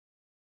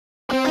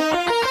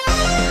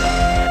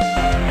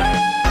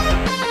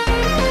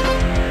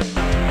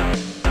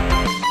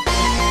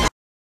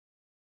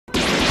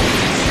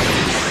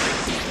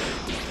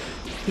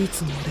い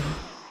つも俺は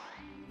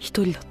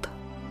一人だった。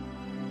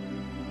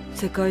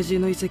世界中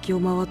の遺跡を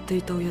回って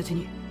いた親父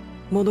に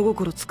物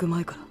心つく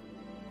前から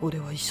俺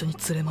は一緒に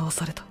連れ回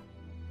された。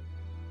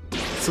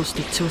そし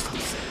て調査の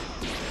末、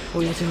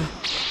親父は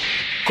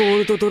ゴー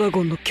ルドドラ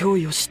ゴンの脅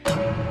威を知った。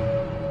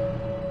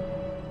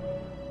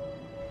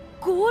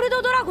ゴール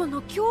ドドラゴン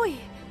の脅威？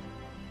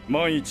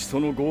万一そ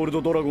のゴール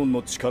ドドラゴン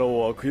の力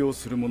を悪用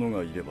する者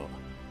がいれば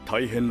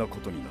大変なこ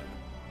とになる。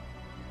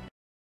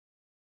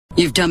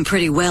 You've done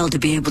pretty well to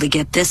be able to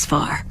get this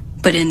far,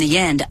 but in the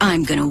end,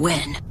 I'm gonna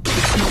win.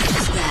 It's not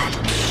just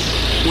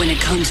that. When it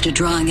comes to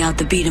drawing out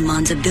the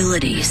B-Daman's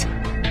abilities,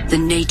 the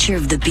nature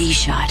of the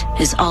B-shot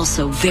is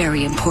also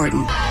very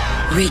important.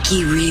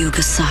 Riki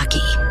Ryugasaki.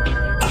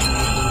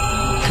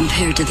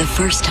 Compared to the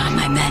first time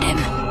I met him,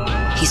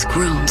 he's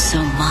grown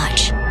so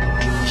much.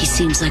 He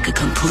seems like a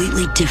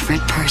completely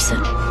different person.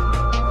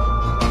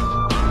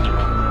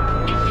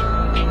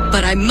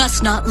 But I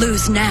must not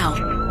lose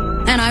now.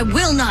 And I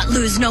will not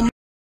lose no more.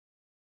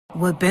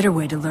 What better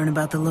way to learn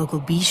about the local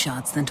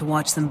B-shots than to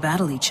watch them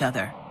battle each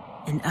other?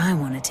 And I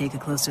want to take a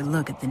closer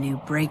look at the new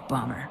brake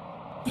bomber.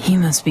 He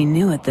must be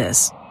new at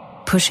this.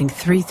 Pushing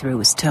 3 through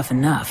was tough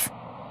enough.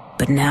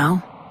 But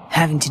now,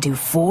 having to do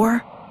 4?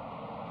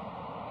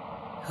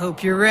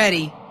 Hope you're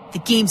ready. The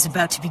game's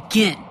about to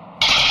begin.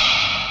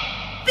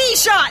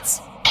 B-shots!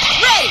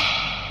 Ready!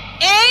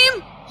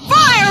 Aim!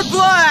 Fire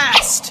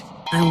blast!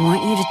 I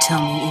want you to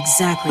tell me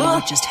exactly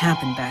what just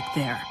happened back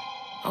there.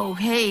 Oh,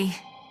 hey.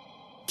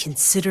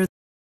 Consider